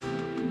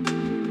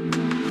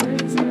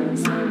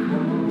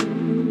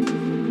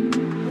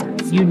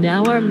You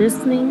now are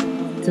listening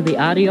to the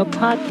audio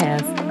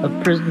podcast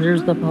of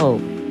Prisoners of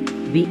Hope,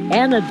 the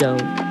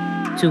antidote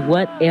to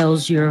what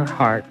ails your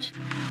heart.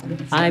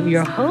 I'm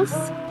your host,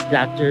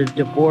 Dr.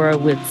 Deborah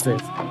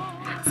Whitson.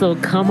 So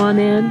come on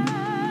in,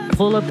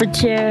 pull up a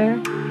chair,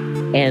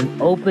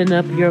 and open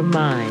up your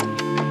mind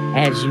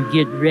as you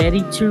get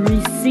ready to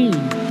receive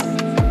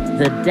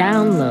the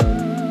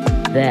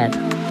download that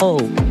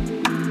hope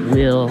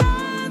will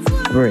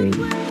bring.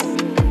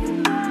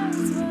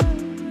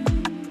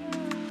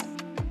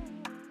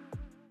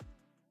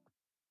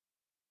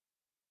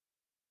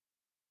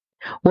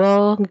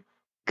 Well,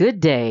 good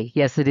day.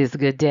 Yes, it is a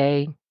good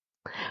day.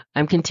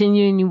 I'm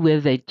continuing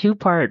with a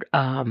two-part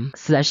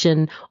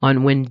session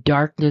on when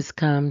darkness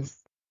comes.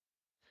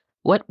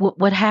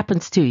 What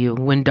happens to you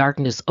when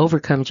darkness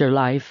overcomes your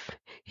life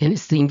and it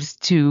seems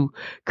to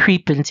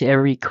creep into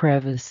every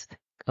crevice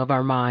of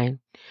our mind?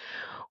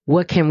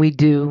 What can we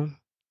do?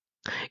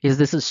 Is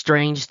this a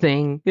strange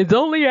thing? It's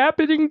only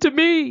happening to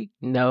me.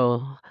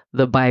 No,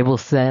 the Bible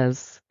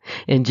says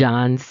in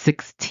John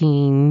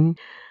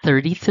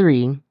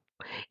 16:33,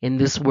 in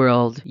this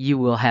world you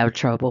will have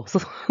troubles.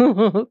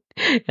 And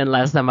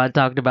last time I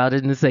talked about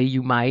it and say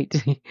you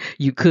might,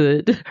 you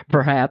could,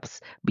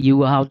 perhaps, but you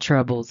will have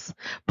troubles.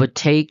 But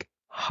take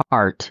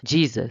heart.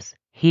 Jesus,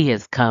 he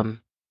has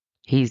come.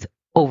 He's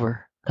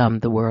overcome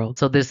the world.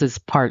 So this is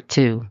part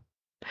 2.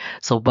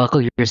 So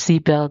buckle your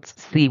seatbelts,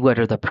 see what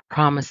are the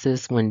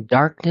promises when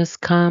darkness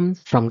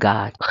comes from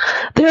God.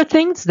 There are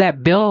things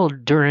that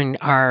build during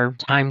our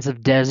times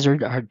of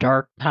desert, our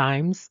dark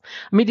times.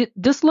 I mean,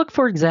 just look,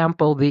 for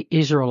example, the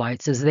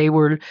Israelites as they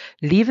were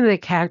leaving the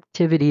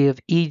captivity of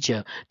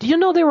Egypt. Do you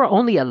know they were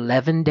only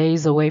 11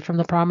 days away from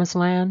the promised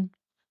land?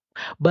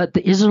 But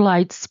the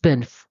Israelites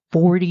spent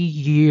 40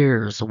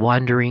 years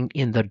wandering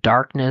in the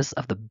darkness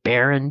of the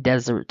barren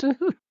desert.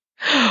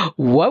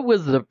 What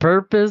was the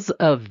purpose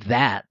of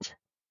that?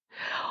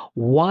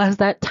 Was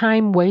that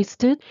time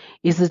wasted?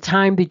 Is the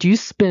time that you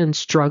spend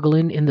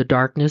struggling in the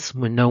darkness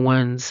when no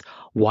one's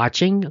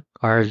watching,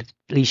 or at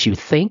least you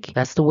think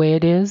that's the way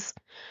it is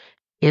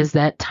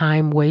that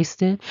time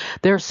wasted?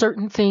 There are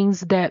certain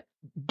things that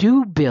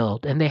do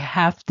build, and they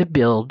have to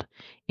build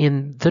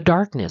in the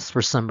darkness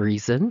for some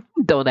reason.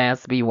 Don't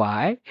ask me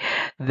why.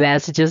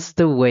 That's just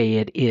the way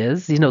it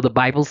is. You know, the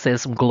Bible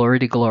says from glory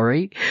to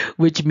glory,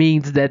 which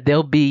means that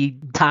there'll be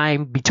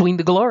time between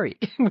the glory,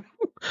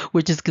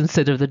 which is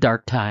considered the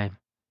dark time.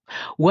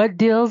 What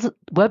builds?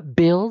 What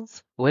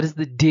is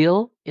the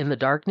deal in the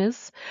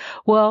darkness?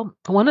 Well,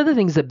 one of the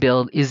things that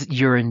build is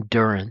your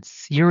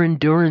endurance. Your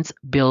endurance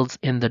builds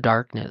in the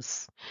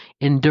darkness.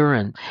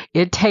 Endurance.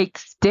 It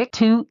takes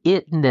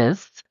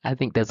stick-to-itness, I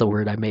think that's a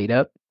word I made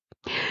up,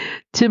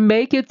 to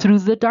make it through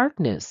the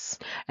darkness.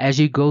 As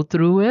you go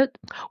through it,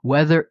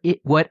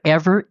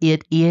 whatever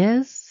it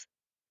is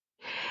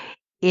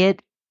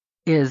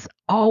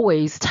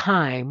always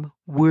time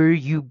where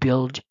you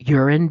build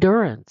your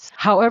endurance.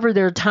 However,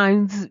 there are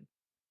times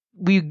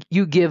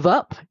you give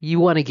up. You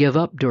want to give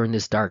up during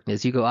this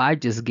darkness. You go, I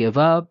just give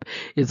up.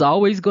 It's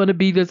always going to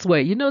be this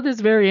way. You know, this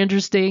is very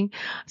interesting.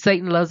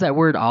 Satan loves that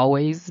word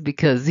always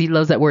because he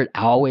loves that word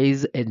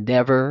always and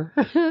never.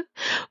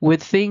 When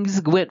things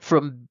went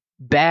from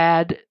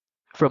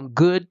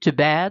good to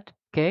bad.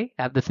 Okay,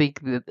 I have to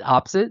think the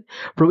opposite.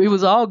 It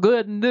was all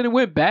good and then it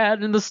went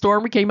bad and the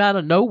storm came out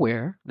of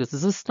nowhere. This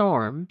is a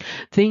storm.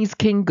 Things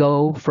can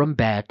go from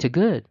bad to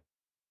good.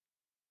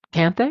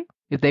 Can't they?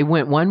 If they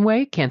went one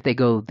way, can't they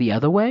go the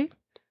other way?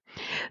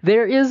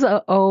 There is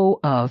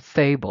a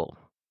fable.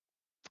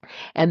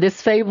 And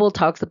this fable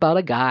talks about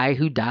a guy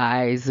who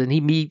dies and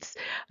he meets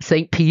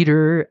St.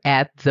 Peter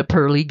at the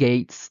pearly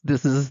gates.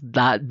 This is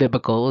not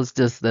biblical, it's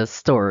just the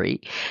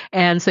story.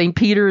 And St.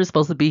 Peter is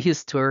supposed to be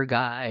his tour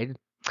guide.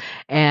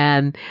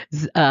 And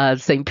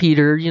St.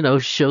 Peter,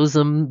 shows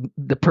him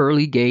the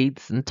pearly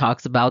gates and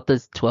talks about the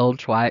 12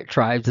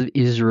 tribes of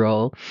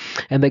Israel.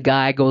 And the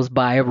guy goes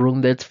by a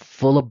room that's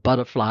full of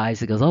butterflies.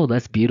 He goes, oh,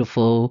 that's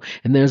beautiful.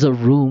 And there's a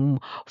room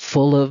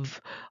full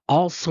of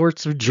all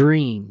sorts of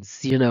dreams,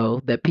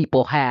 that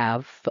people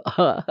have.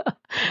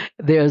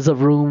 There's a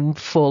room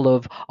full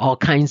of all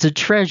kinds of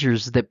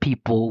treasures that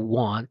people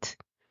want.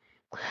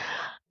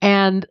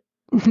 And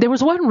there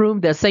was one room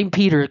that St.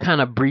 Peter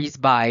kind of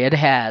breezed by. It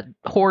had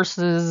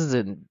horses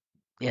and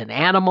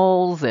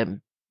animals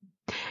and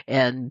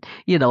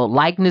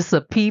likeness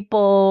of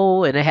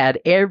people, and it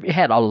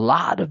had a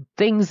lot of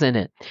things in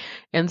it.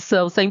 And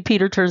so St.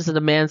 Peter turns to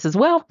the man and says,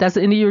 well, that's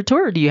the end of your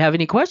tour. Do you have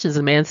any questions?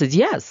 The man says,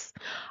 yes,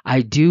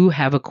 I do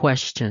have a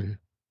question.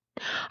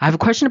 I have a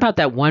question about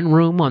that one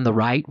room on the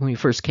right when we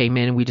first came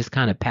in and we just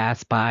kind of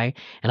passed by,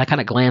 and I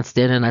kind of glanced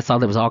in and I saw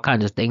there was all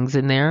kinds of things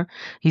in there.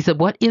 He said,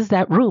 what is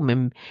that room?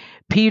 And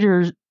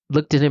Peter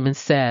looked at him and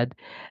said,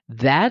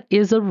 that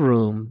is a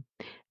room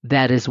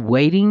that is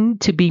waiting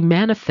to be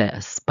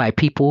manifest by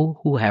people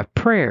who have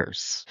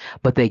prayers,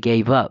 but they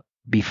gave up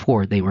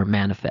before they were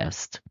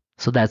manifest.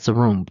 So that's a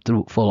room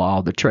full of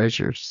all the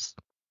treasures.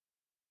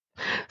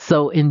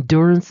 So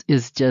endurance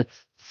is just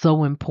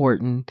so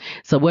important.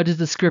 So what does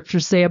the scripture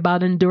say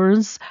about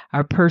endurance,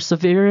 our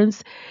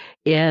perseverance?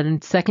 In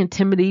 2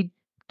 Timothy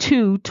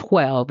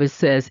 2:12, it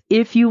says,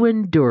 if you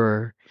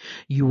endure,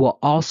 you will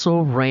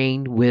also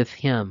reign with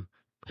him.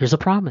 Here's a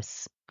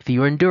promise. If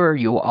you endure,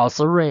 you will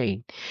also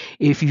reign.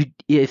 If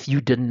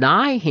you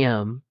deny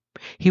him,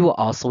 he will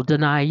also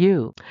deny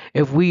you.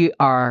 If we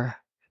are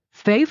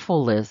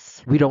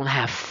faithfulness, we don't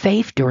have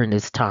faith during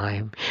this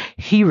time.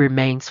 He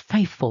remains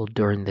faithful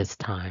during this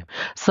time.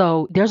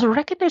 So there's a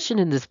recognition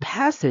in this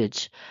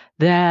passage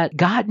that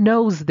God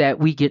knows that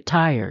we get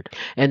tired.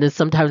 And then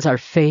sometimes our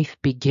faith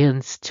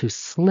begins to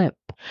slip.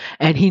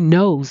 And he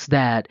knows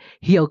that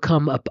he'll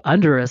come up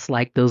under us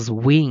like those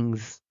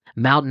wings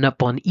mounting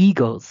up on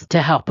eagles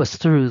to help us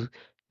through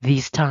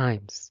these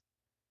times.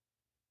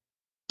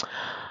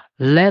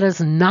 Let us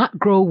not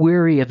grow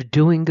weary of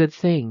doing good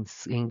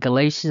things in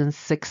Galatians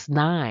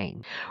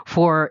 6:9.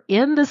 For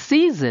in due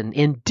season,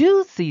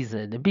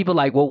 and people are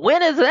like, well,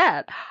 when is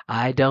that?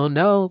 I don't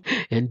know.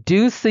 In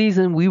due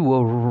season, we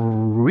will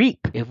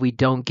reap if we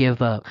don't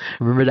give up.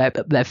 Remember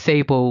that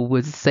fable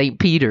with St.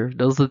 Peter?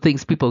 Those are the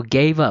things people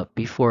gave up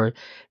before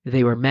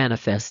they were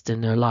manifest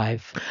in their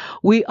life.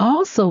 We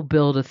also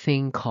build a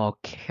thing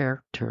called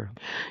character.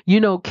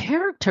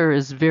 Character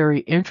is very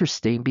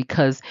interesting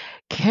because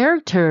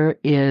character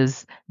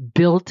is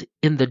built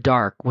in the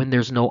dark when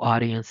there's no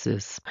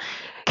audiences.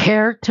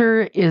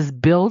 Character is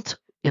built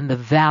in the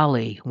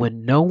valley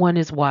when no one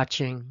is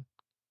watching.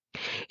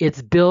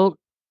 It's built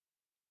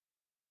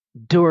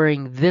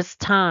during the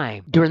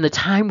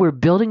time we're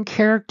building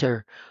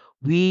character.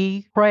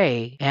 We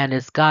pray, and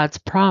it's God's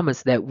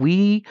promise that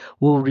we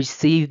will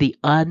receive the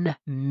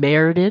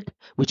unmerited,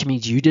 which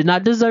means you did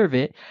not deserve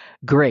it,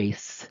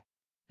 grace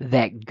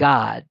that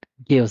God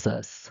gives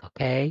us.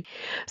 Okay?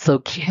 So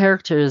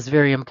character is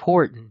very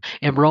important.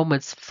 In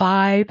Romans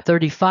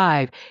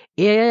 5:35,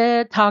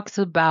 it talks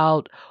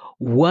about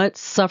what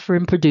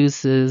suffering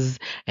produces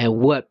and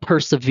what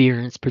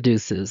perseverance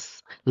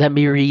produces. Let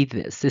me read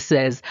this. It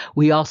says,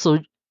 we also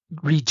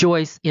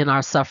rejoice in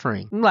our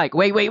suffering. I'm like,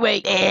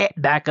 wait,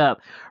 back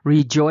up.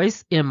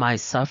 Rejoice in my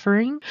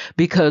suffering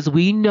because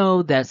we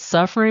know that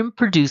suffering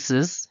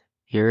produces,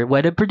 here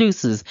what it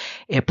produces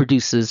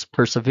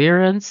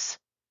perseverance,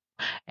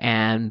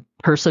 and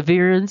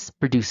perseverance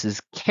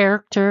produces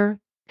character,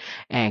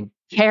 and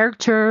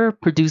character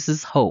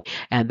produces hope.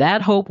 And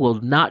that hope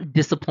will not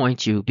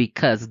disappoint you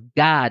because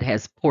God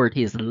has poured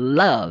his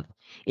love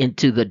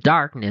into the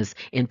darkness,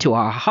 into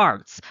our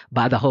hearts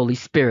by the Holy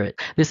Spirit.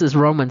 This is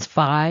Romans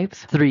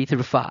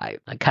 5:3-5.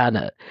 I kind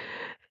of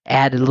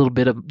add a little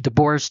bit of the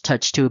Boris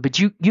touch to it, but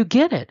you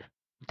get it.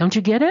 Don't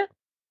you get it?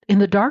 In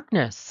the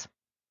darkness,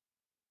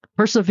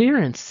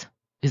 perseverance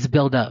is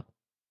built up.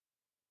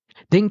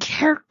 Then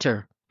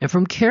character. And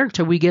from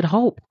character, we get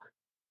hope.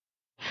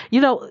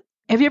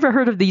 Have you ever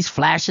heard of these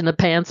flash in the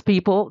pants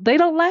people? They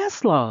don't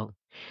last long.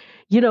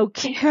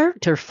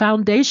 Character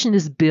foundation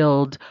is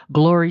built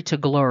glory to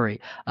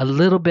glory, a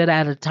little bit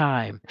at a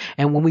time.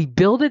 And when we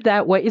build it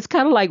that way, it's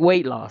kind of like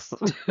weight loss.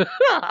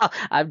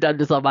 I've done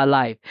this all my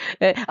life.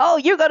 Oh,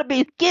 you're going to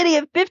be skinny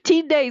in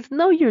 15 days.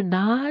 No, you're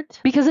not.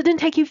 Because it didn't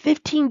take you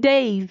 15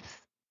 days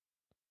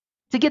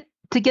to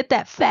get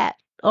that fat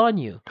on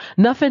you.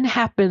 Nothing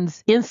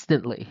happens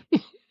instantly.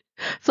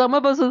 Some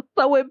of us are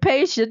so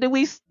impatient that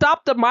we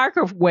stop the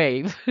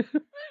microwave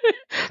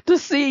to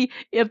see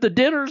if the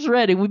dinner's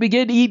ready. We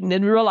begin eating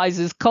and realize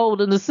it's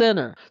cold in the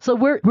center. So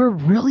we're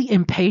really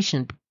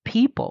impatient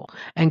people.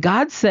 And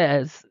God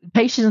says,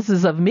 patience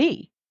is of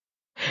me.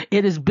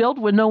 It is built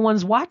when no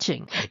one's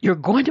watching. You're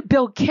going to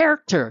build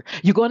character.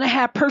 You're going to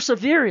have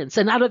perseverance.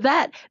 And out of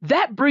that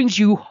brings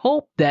you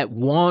hope that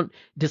won't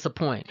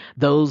disappoint.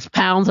 Those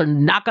pounds are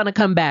not going to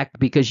come back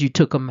because you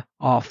took them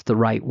off the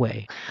right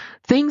way.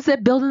 Things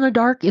that build in the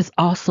dark is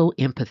also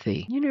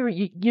empathy.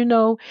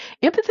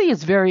 Empathy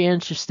is very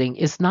interesting.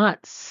 It's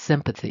not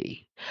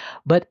sympathy,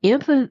 but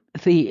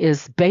empathy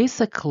is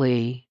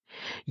basically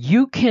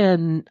you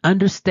can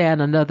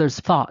understand another's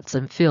thoughts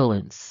and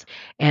feelings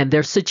and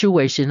their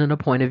situation and a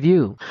point of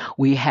view.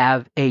 We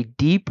have a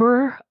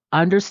deeper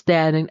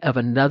understanding of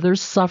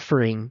another's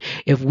suffering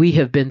if we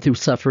have been through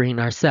suffering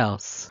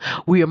ourselves.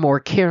 We are more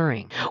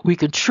caring. We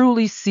can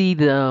truly see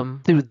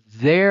them through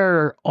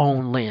their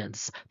own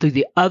lens, through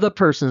the other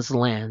person's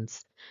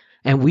lens,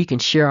 and we can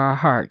share our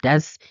heart.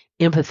 That's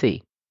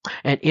empathy.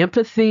 And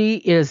empathy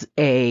is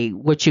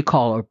what you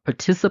call a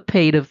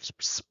participative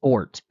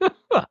sport.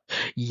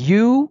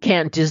 You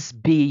can't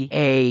just be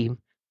a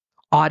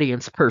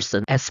audience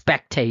person, a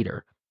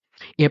spectator.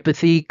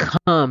 Empathy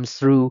comes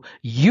through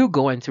you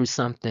going through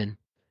something.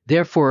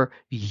 Therefore,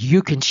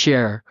 you can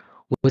share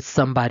with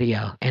somebody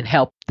else and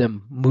help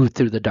them move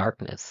through the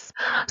darkness.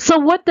 So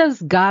what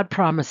does God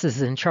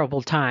promises in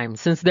troubled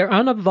times? Since they're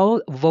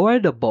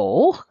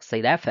unavoidable,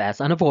 say that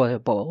fast,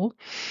 unavoidable,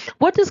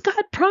 what does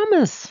God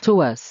promise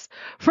to us?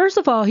 First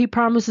of all, he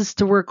promises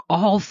to work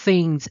all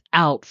things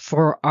out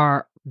for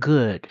our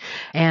good.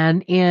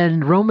 And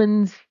in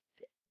Romans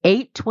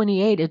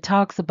 8:28, it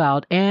talks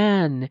about,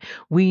 and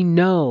we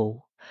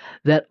know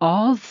that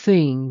all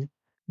things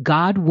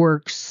God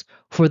works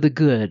for the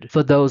good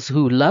for those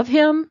who love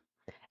him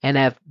and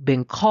have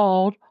been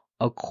called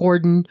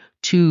according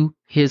to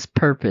his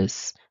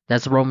purpose.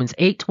 That's Romans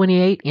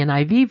 8:28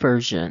 NIV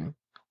version.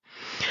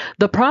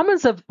 The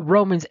promise of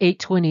Romans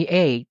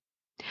 8:28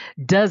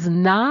 does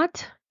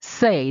not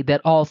say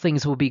that all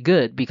things will be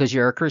good because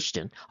you're a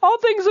Christian. All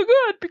things are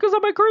good because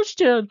I'm a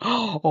Christian.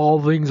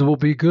 All things will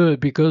be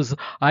good because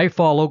I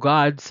follow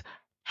God's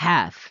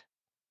path.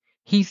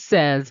 He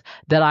says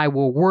that I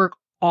will work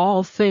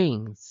all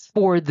things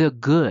for the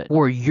good,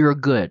 for your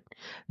good.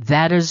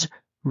 That is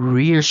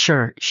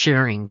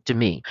reassuring to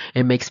me.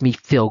 It makes me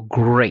feel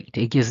great.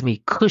 It gives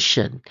me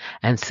cushion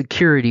and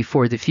security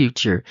for the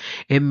future.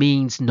 It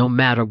means no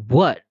matter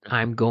what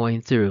I'm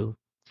going through,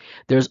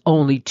 there's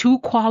only two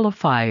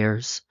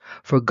qualifiers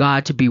for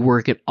God to be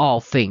working all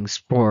things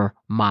for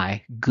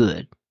my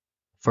good,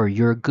 for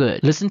your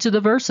good. Listen to the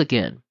verse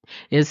again.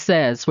 It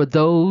says, for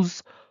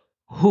those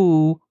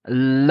who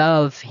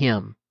love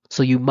him.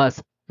 So you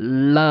must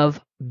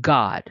love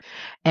God.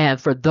 And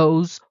for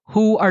those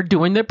who are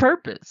doing their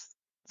purpose.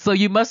 So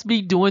you must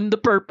be doing the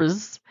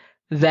purpose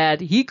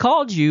that he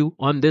called you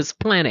on this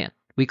planet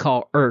we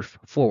call Earth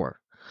for.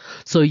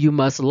 So you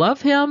must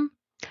love him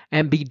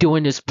and be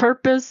doing his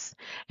purpose.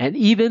 And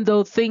even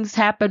though things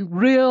happen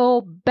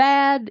real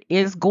bad,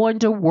 it's going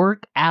to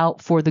work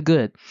out for the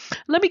good.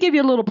 Let me give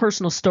you a little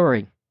personal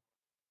story.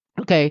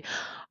 Okay.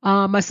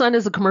 My son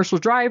is a commercial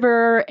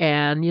driver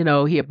and,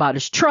 he had bought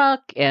his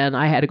truck and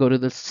I had to go to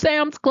the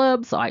Sam's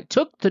Club. So I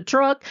took the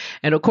truck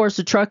and of course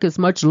the truck is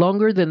much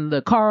longer than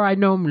the car I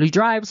normally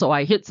drive. So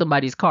I hit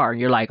somebody's car and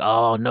you're like,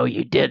 oh, no,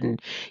 you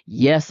didn't.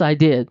 Yes, I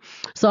did.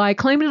 So I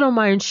claimed it on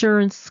my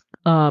insurance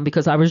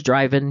because I was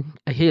driving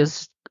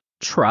his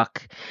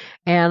truck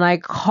and I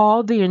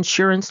called the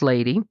insurance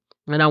lady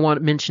and I want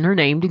to mention her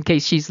name in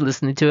case she's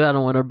listening to it. I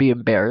don't want her to be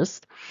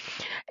embarrassed.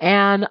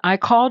 And I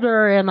called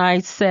her and I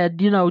said,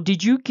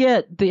 did you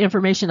get the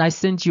information I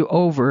sent you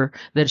over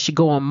that it should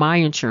go on my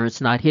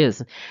insurance, not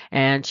his?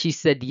 And she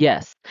said,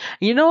 yes.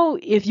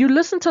 If you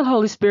listen to the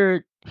Holy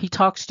Spirit, he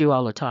talks to you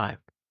all the time.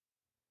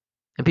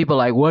 And people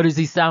are like, what does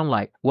he sound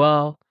like?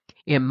 Well,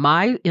 in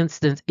my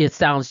instance, it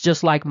sounds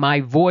just like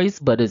my voice,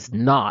 but it's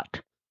not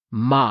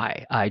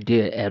my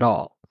idea at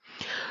all.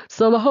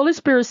 So the Holy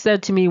Spirit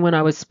said to me when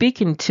I was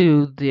speaking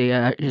to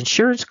the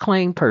insurance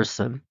claim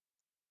person,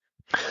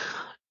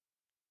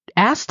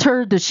 asked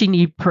her, does she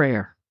need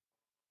prayer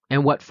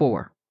and what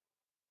for?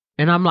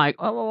 And I'm like,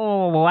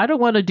 oh, I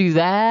don't want to do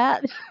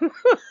that.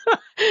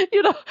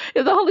 The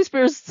Holy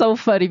Spirit's so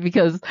funny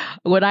because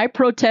when I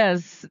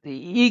protest,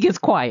 he gets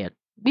quiet.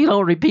 He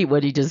don't repeat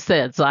what he just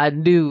said. So I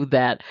knew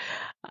that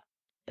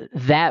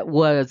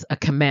was a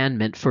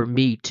commandment for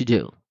me to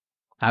do.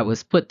 I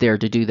was put there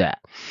to do that.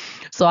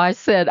 So I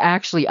said,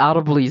 actually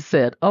audibly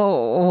said,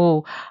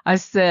 I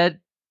said,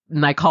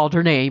 and I called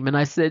her name and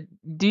I said,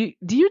 do you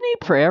need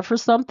prayer for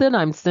something?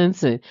 I'm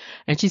sensing.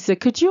 And she said,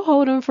 could you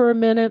hold him for a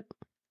minute?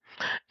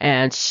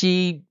 And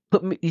she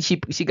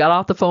she got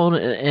off the phone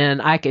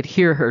and I could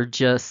hear her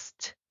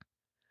just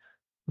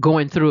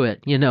going through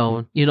it,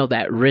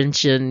 that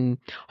wrenching,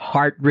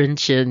 heart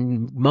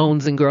wrenching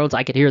moans and groans.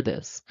 I could hear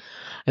this.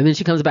 And then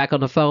she comes back on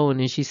the phone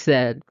and she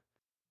said,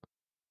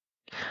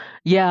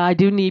 yeah, I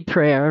do need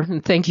prayer.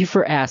 And thank you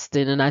for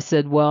asking. And I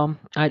said, well,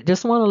 I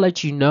just want to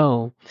let you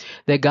know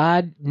that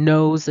God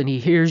knows and he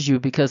hears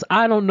you because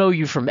I don't know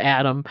you from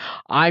Adam.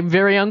 I'm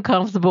very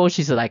uncomfortable.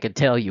 She said, I could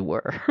tell you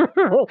were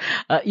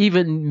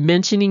even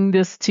mentioning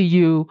this to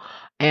you.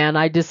 And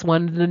I just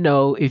wanted to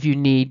know if you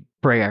need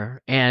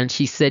prayer. And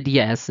she said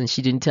yes. And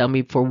she didn't tell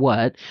me for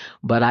what,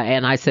 but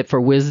I said for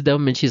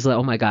wisdom. And she's like,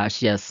 oh my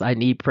gosh, yes, I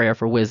need prayer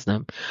for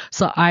wisdom.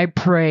 So I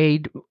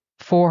prayed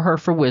for her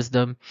for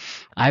wisdom.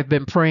 I've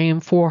been praying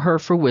for her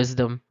for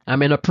wisdom.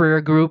 I'm in a prayer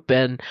group,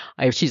 and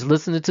if she's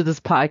listening to this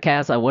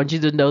podcast, I want you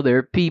to know there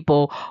are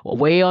people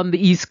way on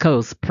the East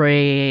Coast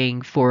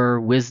praying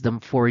for wisdom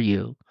for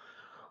you.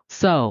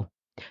 So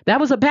that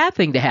was a bad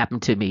thing to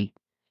happen to me.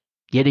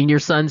 Getting your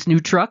son's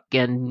new truck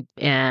and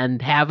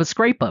have a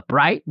scrape up,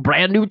 right?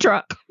 Brand new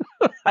truck.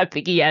 I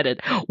think he had it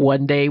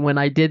one day when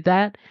I did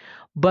that.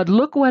 But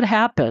look what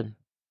happened.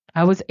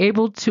 I was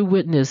able to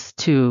witness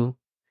to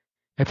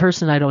a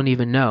person I don't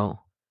even know.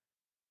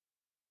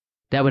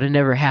 That would have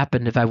never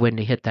happened if I wouldn't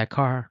have hit that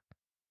car.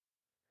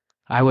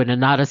 I would have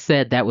not have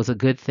said that was a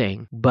good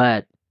thing,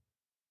 but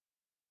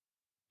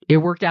it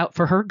worked out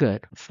for her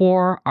good,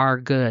 for our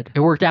good. It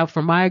worked out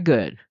for my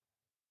good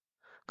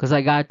because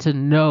I got to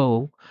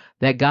know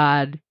that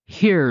God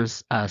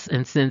hears us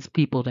and sends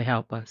people to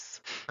help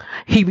us.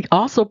 He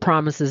also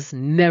promises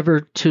never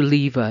to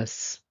leave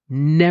us.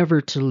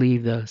 Never to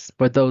leave us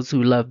for those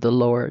who love the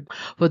Lord.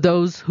 For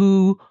those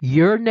who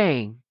your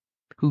name,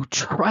 who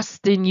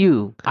trust in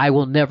you, I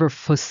will never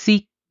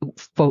forsake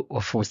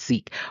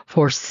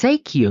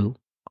you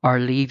or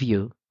leave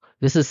you.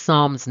 This is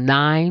Psalms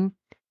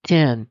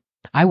 9:10.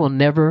 I will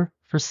never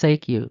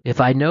forsake you.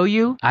 If I know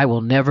you, I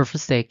will never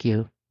forsake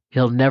you.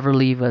 He'll never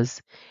leave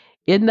us.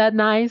 Isn't that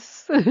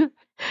nice?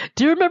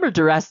 Do you remember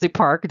Jurassic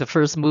Park, the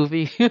first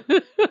movie?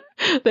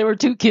 There were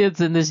two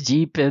kids in this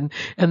Jeep, and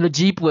the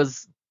Jeep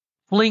was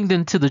flinged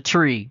into the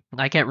tree.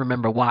 I can't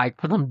remember why.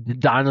 Some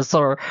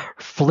dinosaur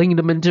flinged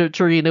them into a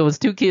tree, and there was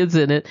two kids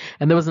in it,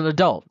 and there was an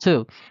adult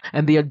too.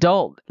 And the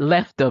adult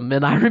left them,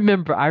 and I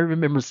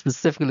remember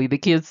specifically the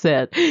kid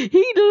said,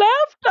 "He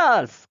left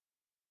us."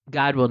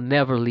 God will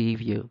never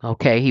leave you.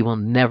 Okay, He will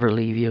never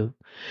leave you.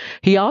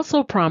 He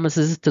also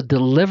promises to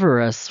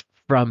deliver us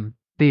from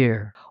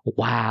fear.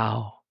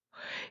 Wow.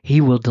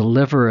 He will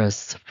deliver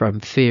us from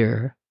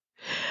fear.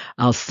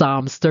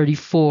 Psalms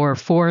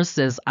 34:4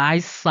 says, I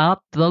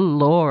sought the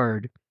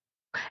Lord,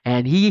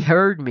 and He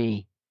heard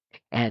me,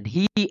 and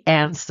He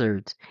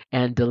answered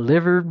and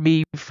delivered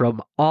me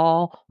from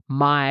all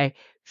my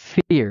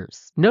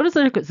fears. Notice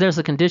there's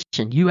a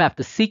condition. You have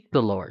to seek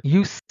the Lord.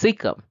 You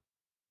seek Him,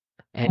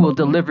 and He will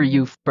deliver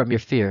you from your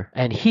fear,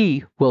 and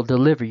He will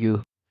deliver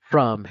you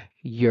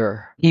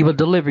He will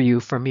deliver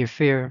you from your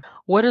fear.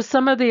 What are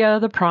some of the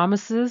other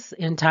promises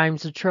in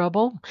times of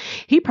trouble?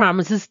 He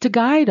promises to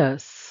guide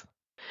us.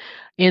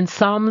 In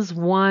Psalms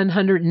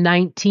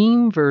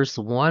 119, verse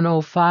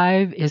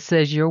 105, it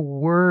says, Your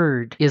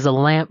word is a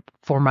lamp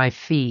for my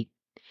feet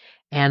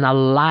and a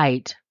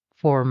light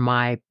for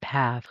my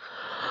path.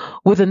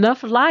 With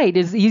enough light,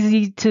 it's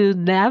easy to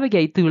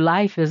navigate through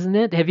life, isn't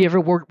it? Have you ever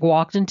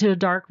walked into a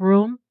dark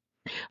room?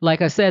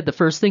 Like I said, the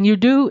first thing you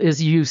do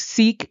is you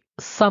seek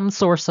some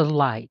source of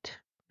light.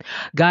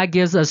 God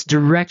gives us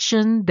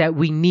direction that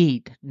we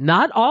need,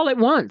 not all at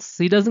once.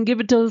 He doesn't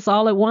give it to us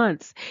all at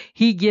once.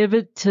 He gives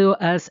it to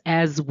us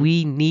as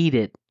we need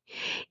it.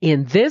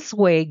 In this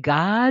way,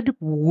 God's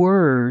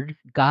word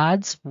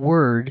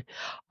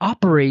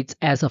operates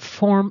as a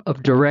form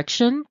of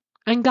direction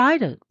and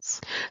guidance.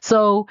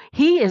 So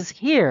He is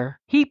here.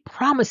 He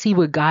promised He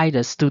would guide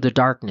us through the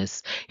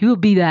darkness. He will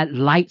be that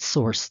light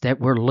source that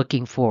we're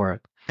looking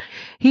for.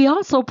 He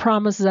also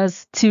promises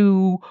us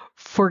to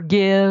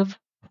forget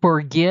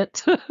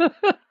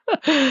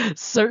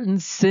certain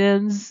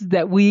sins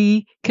that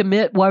we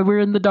commit while we're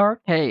in the dark.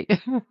 Hey,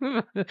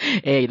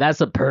 hey, that's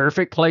a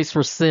perfect place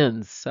for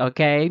sins.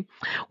 Okay,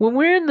 when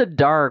we're in the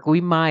dark, we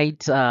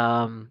might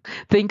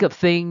think of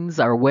things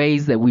or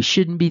ways that we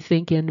shouldn't be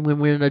thinking when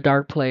we're in a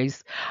dark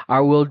place,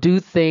 or we'll do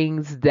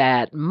things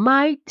that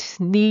might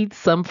need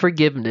some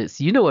forgiveness.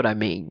 You know what I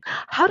mean?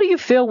 How do you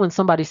feel when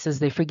somebody says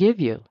they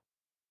forgive you?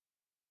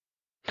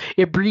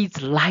 It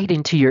breathes light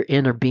into your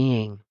inner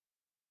being.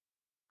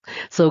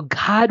 So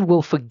God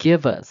will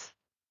forgive us.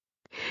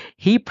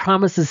 He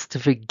promises to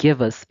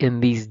forgive us in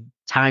these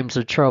times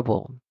of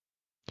trouble.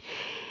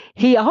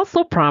 He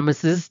also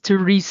promises to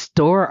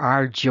restore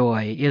our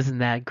joy. Isn't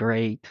that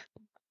great?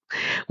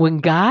 When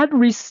God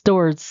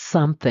restores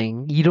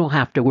something, you don't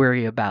have to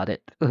worry about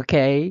it,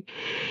 okay?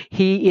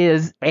 He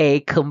is a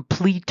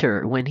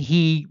completer when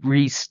He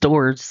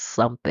restores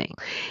something.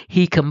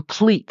 He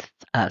completes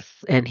us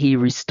and He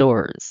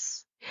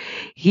restores.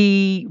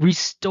 He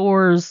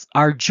restores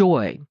our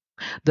joy.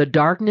 The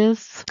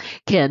darkness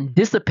can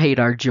dissipate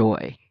our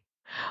joy.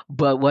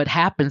 But what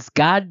happens,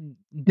 God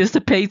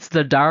dissipates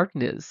the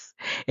darkness.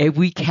 If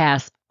we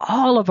cast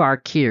all of our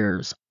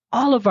cares,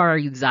 all of our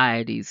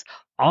anxieties,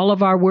 all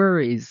of our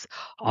worries,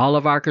 all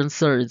of our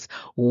concerns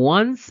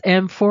once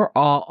and for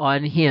all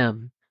on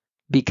Him,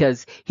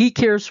 because He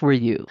cares for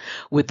you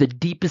with the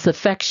deepest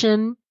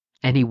affection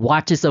and He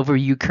watches over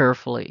you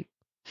carefully.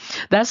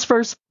 That's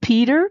First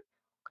Peter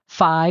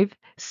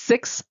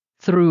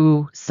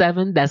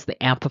 5:6-7. That's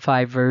the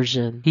Amplified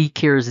version. He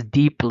cares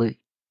deeply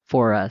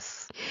for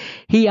us.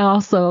 He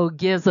also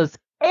gives us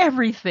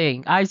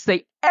everything. I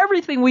say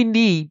everything we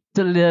need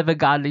to live a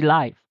godly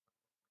life.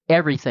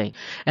 Everything.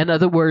 In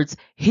other words,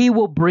 He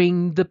will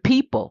bring the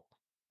people.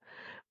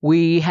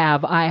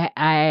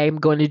 I'm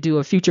going to do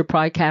a future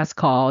podcast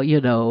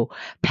called,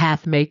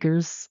 Path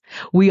Makers.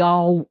 We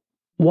all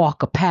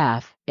walk a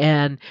path,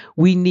 and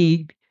we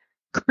need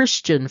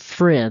Christian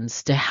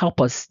friends to help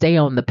us stay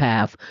on the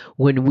path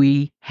when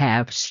we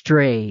have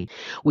strayed.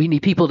 We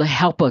need people to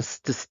help us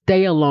to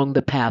stay along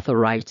the path of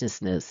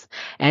righteousness,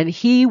 and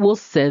He will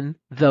send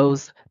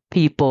those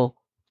people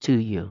to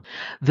you.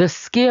 The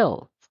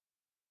skill.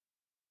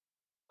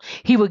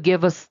 He will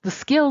give us the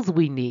skills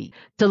we need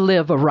to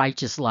live a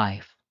righteous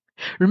life.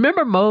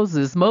 Remember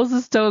Moses?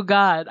 Moses told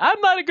God,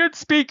 I'm not a good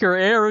speaker.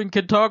 Aaron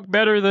can talk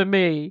better than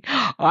me.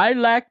 I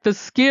lack the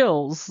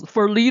skills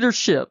for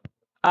leadership.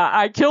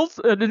 I killed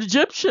an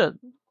Egyptian.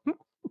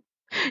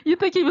 You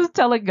think he was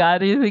telling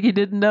God anything he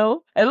didn't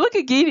know? And look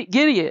at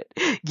Gideon.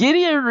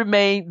 Gideon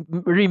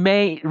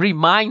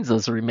reminds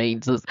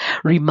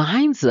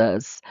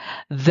us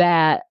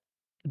that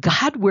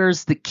God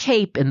wears the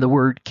cape in the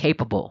word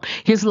capable.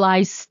 His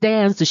life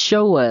stands to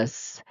show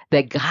us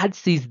that God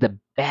sees the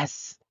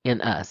best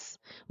in us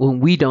when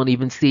we don't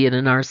even see it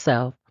in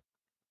ourselves.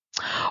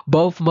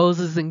 Both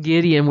Moses and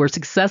Gideon were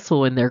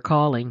successful in their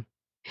calling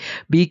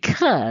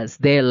because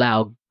they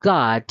allowed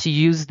God to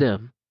use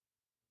them.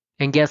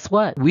 And guess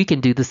what? We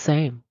can do the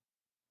same.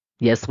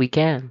 Yes, we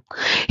can.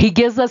 He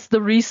gives us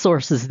the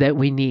resources that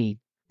we need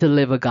to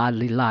live a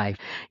godly life.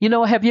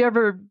 Have you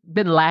ever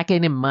been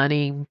lacking in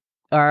money,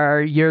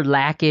 or you're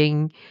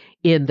lacking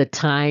in the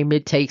time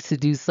it takes to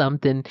do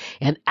something,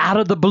 and out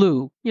of the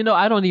blue,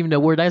 I don't even know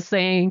where that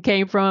saying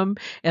came from,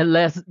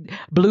 unless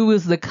blue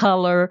is the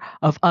color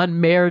of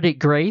unmerited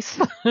grace.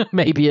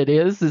 Maybe it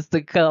is. It's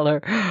the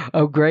color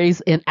of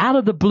grace. And out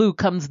of the blue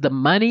comes the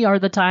money or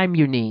the time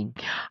you need.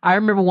 I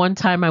remember one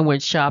time I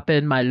went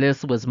shopping. My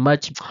list was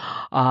much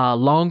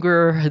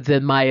longer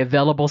than my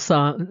available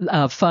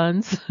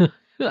funds.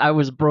 I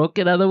was broke,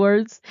 in other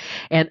words.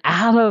 And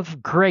out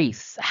of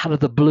grace, out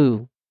of the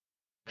blue,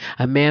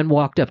 a man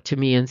walked up to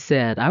me and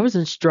said, I was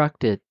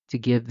instructed to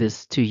give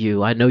this to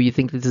you. I know you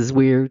think this is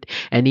weird.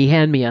 And he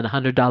handed me a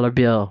 $100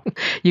 bill.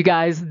 You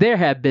guys, there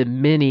have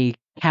been many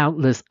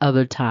countless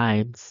other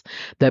times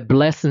that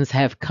blessings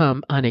have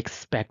come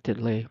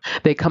unexpectedly.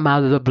 They come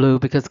out of the blue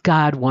because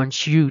God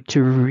wants you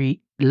to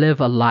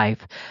live a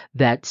life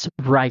that's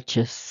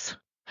righteous,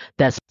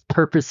 that's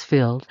purpose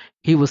filled.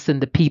 He will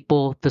send the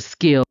people, the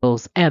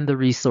skills, and the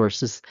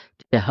resources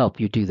to help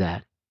you do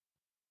that.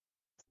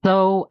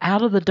 So,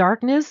 out of the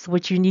darkness,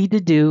 what you need to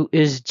do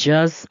is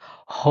just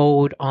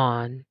hold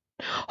on.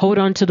 Hold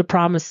on to the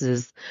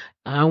promises.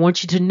 I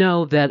want you to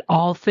know that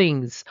all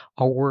things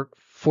are work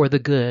for the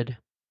good.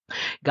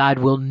 God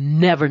will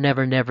never,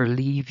 never, never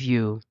leave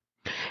you.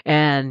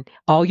 And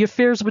all your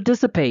fears will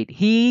dissipate.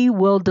 He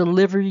will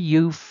deliver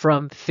you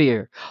from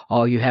fear.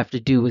 All you have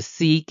to do is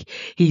seek.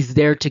 He's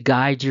there to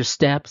guide your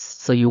steps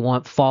so you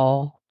won't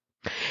fall.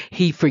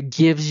 He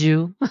forgives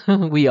you.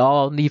 We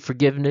all need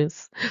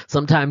forgiveness.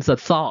 Sometimes a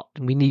thought,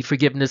 we need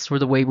forgiveness for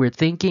the way we're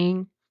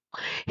thinking.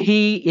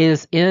 He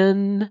is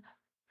in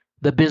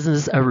the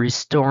business of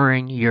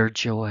restoring your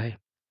joy.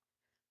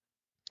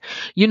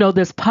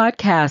 This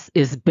podcast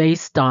is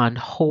based on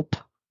hope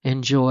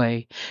and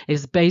joy.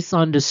 It's based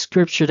on the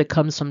scripture that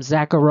comes from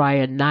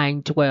Zechariah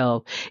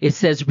 9:12. It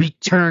says,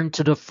 return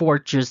to the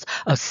fortress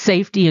of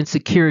safety and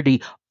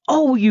security,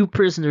 oh, you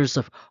prisoners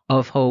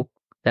of hope.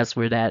 That's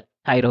where that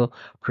title,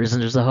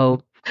 Prisoners of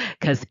Hope.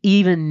 Because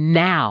even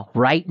now,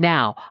 right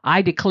now,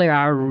 I declare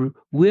I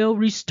will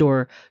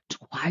restore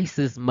twice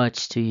as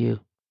much to you.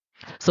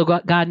 So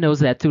God knows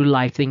that through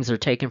life things are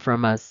taken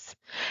from us.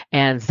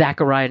 And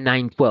Zechariah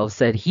 9:12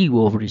 said he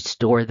will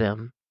restore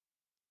them.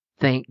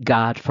 Thank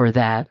God for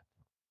that.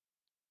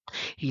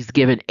 He's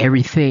given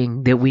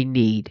everything that we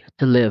need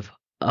to live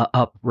a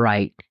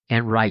upright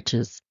and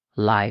righteous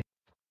life.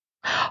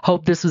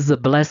 Hope this was a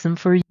blessing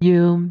for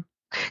you.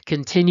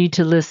 Continue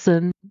to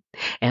listen,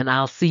 and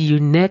I'll see you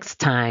next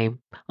time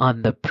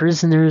on the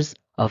Prisoners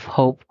of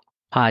Hope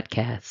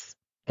podcast.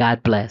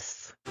 God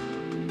bless.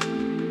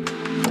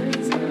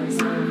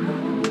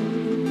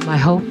 My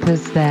hope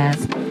is that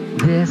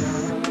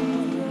this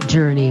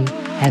journey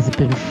has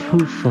been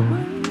fruitful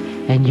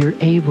and you're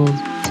able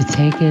to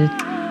take it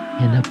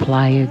and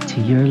apply it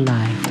to your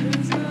life.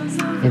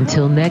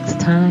 Until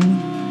next time,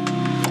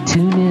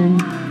 tune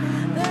in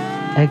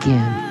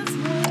again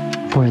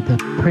for the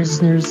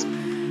Prisoners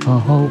of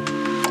Hope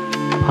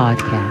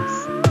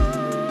podcast.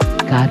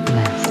 God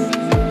bless.